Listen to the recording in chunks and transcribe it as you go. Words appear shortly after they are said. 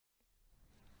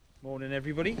Morning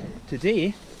everybody.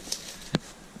 Today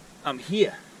I'm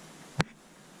here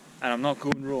and I'm not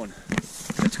going rowing.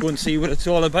 Let's go and see what it's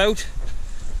all about.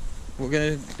 We're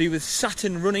going to be with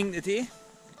Saturn running today.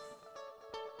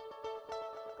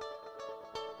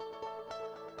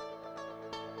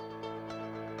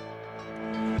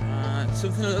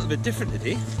 Something a little bit different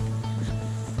today.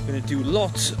 We're going to do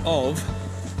lots of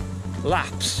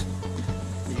laps.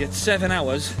 You get 7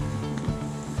 hours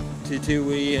to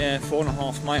do a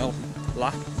 4.5 mile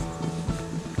lap,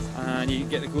 and you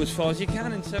get to go as far as you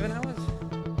can in 7 hours.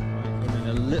 Right, coming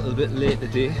a little bit late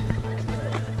today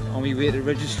on my way to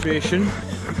registration.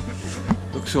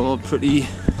 Looks all pretty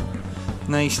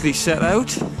nicely set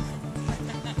out.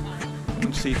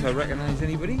 Let's see if I recognise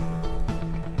anybody.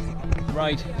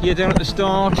 Right, here down at the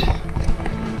start,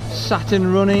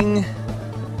 Saturn running.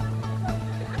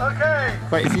 Okay.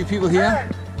 Quite a few people here.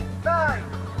 10, 9,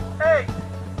 8,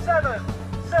 7,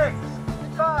 6,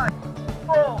 5,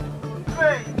 4,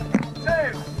 3, 2,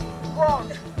 1.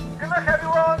 Good luck,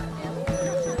 everyone.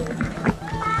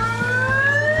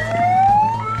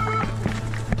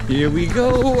 Here we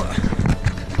go.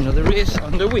 Another race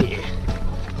underway.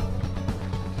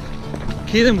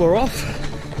 Okay, then we're off,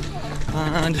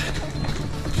 and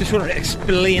just wanted to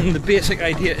explain the basic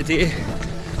idea today.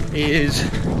 Is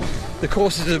the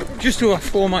courses are just over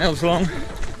 4 miles long,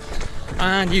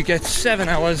 and you get 7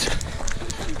 hours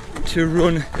to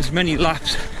run as many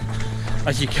laps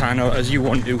as you can or as you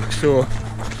want to. So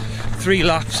 3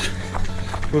 laps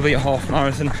will be a half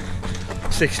marathon,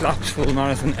 6 laps full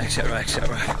marathon, etc,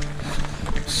 etc.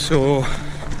 So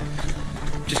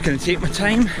just going to take my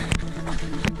time,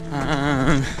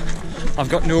 and I've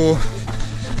got no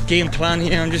game plan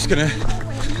here. I'm just going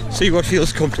to see what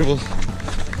feels comfortable.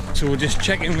 So we'll just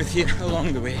check in with you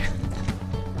along the way.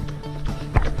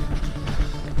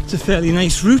 It's a fairly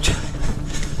nice route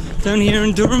down here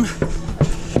in Durham.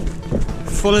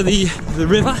 Follow the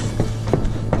river.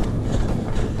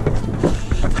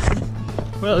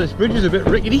 Well, this bridge is a bit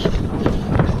rickety.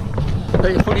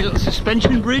 Very funny little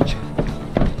suspension bridge.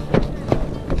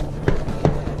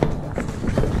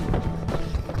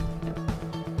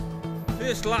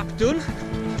 First lap done,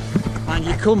 and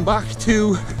you come back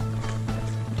to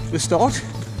the start,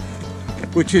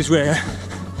 which is where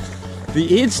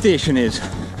the aid station is.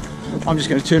 I'm just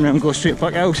going to turn around and go straight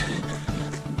back out,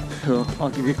 so I'll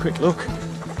give you a quick look.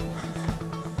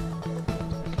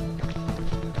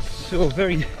 So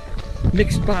very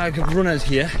mixed bag of runners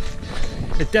here.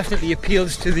 It definitely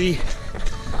appeals to the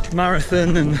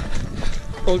marathon and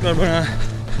ultra runner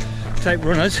type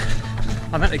runners.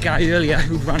 I met a guy earlier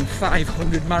who ran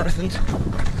 500 marathons.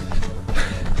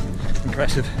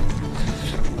 Impressive.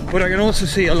 But I can also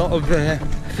see a lot of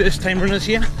first time runners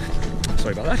here.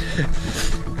 Sorry about that.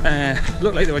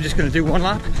 Looked like they were just going to do 1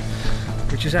 lap,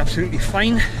 which is absolutely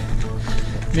fine.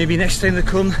 Maybe next time they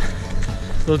come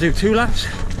they'll do 2 laps,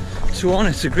 so on.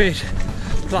 It's a great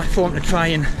platform to try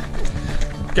and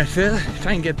get further,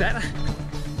 try and get better.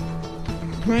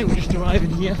 Right, we're just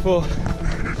arriving here for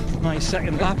my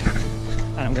 2nd lap,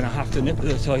 and I'm going to have to nip to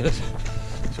the toilet.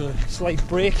 So a slight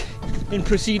break in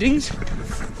proceedings.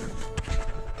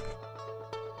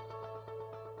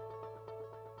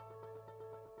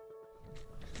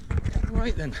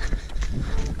 Right then,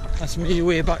 that's me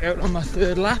way back out on my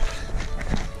 3rd lap.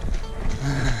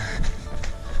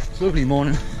 It's a lovely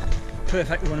morning,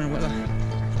 perfect running weather.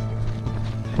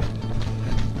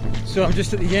 So I'm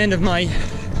just at the end of my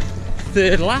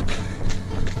 3rd lap,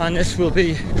 and this will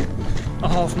be a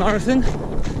half marathon,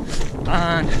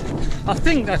 and I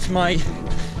think that's my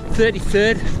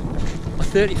 33rd or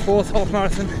 34th half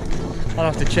marathon.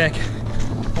 I'll have to check.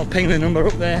 I'll ping the number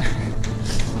up there.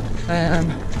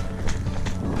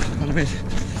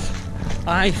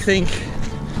 I think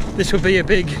this will be a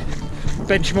big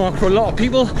benchmark for a lot of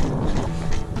people,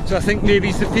 so I think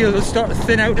maybe the field will start to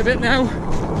thin out a bit now.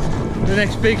 The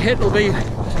next big hit will be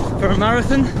for a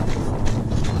marathon.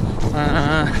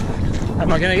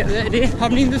 Am I going to get there today?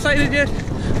 Haven't even decided yet.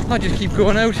 I'll just keep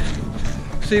going out,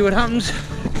 see what happens.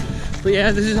 But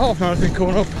yeah, this is half marathon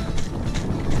coming up.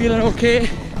 Feeling okay.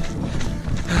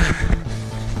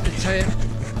 Bit tired.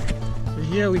 So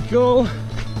here we go.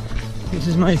 This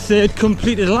is my 3rd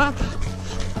completed lap.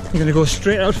 I'm going to go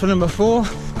straight out for number 4,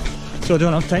 so I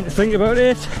don't have time to think about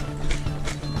it.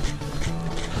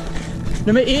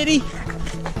 Number 80.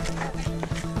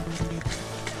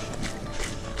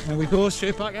 And we go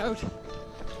straight back out.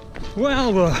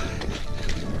 Well,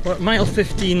 we're at mile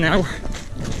 15 now,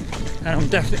 and I'm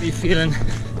definitely feeling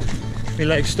my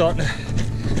legs starting to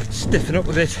stiffen up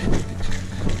a bit.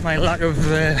 My lack of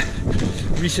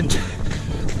recent,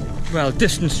 well,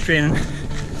 distance training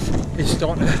is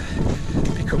starting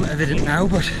to become evident now,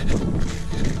 but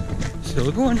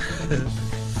still going.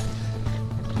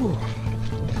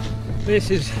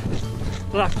 This is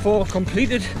lap 4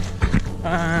 completed,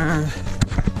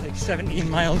 like 17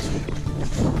 miles.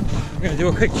 I'm going to do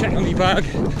a quick check on my bag,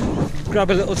 grab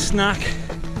a little snack,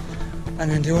 and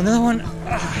then do another one.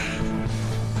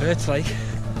 Hurts like.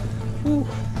 Ooh.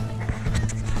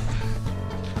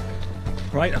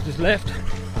 Right, I've just left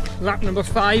lap number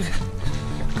 5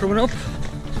 coming up,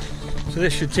 so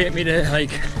this should take me to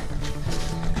like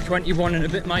 21 and a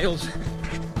bit miles.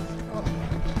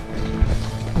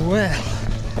 Well,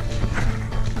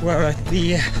 we're at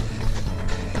the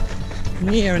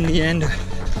nearing the end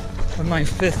of my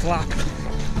 5th lap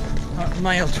at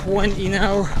mile 20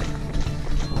 now.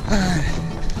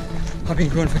 I've been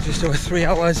going for just over 3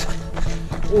 hours.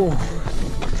 Oh,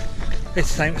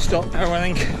 it's time to stop now, I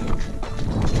think.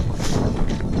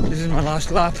 This is my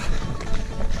last lap.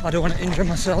 I don't want to injure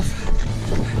myself.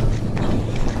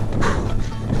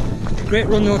 Great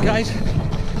run though, guys.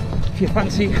 If you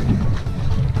fancy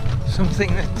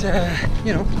something that,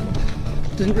 you know,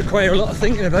 doesn't require a lot of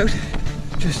thinking about,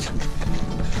 just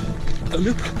a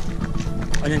loop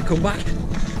and then come back,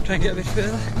 try and get a bit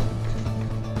further.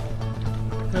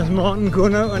 There's Martin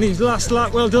going out on his last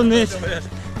lap. Well done, mate.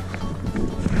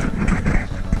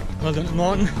 Well done to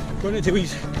Martin. Going to do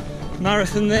his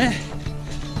marathon there.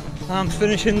 I'm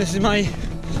finishing. This is my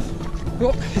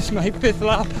 5th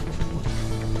lap.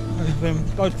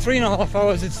 About 3.5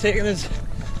 hours it's taken us,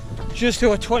 just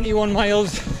over 21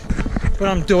 miles, but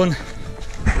I'm done.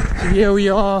 So here we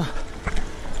are,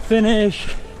 finish.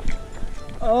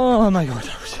 Oh my god,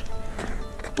 that was...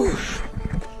 Oof.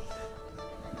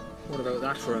 What about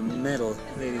that for a medal,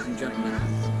 ladies and gentlemen?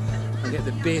 I get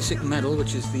the basic medal,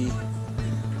 which is the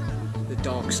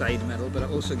dark side medal, but I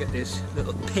also get this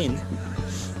little pin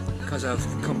because I've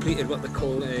completed what they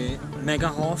call a mega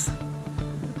half.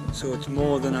 So it's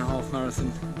more than a half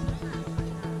marathon.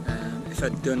 If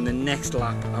I'd done the next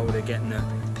lap, I would have gotten a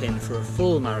pin for a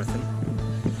full marathon.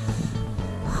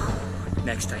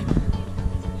 Next time.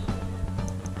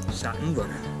 Saturn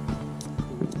running.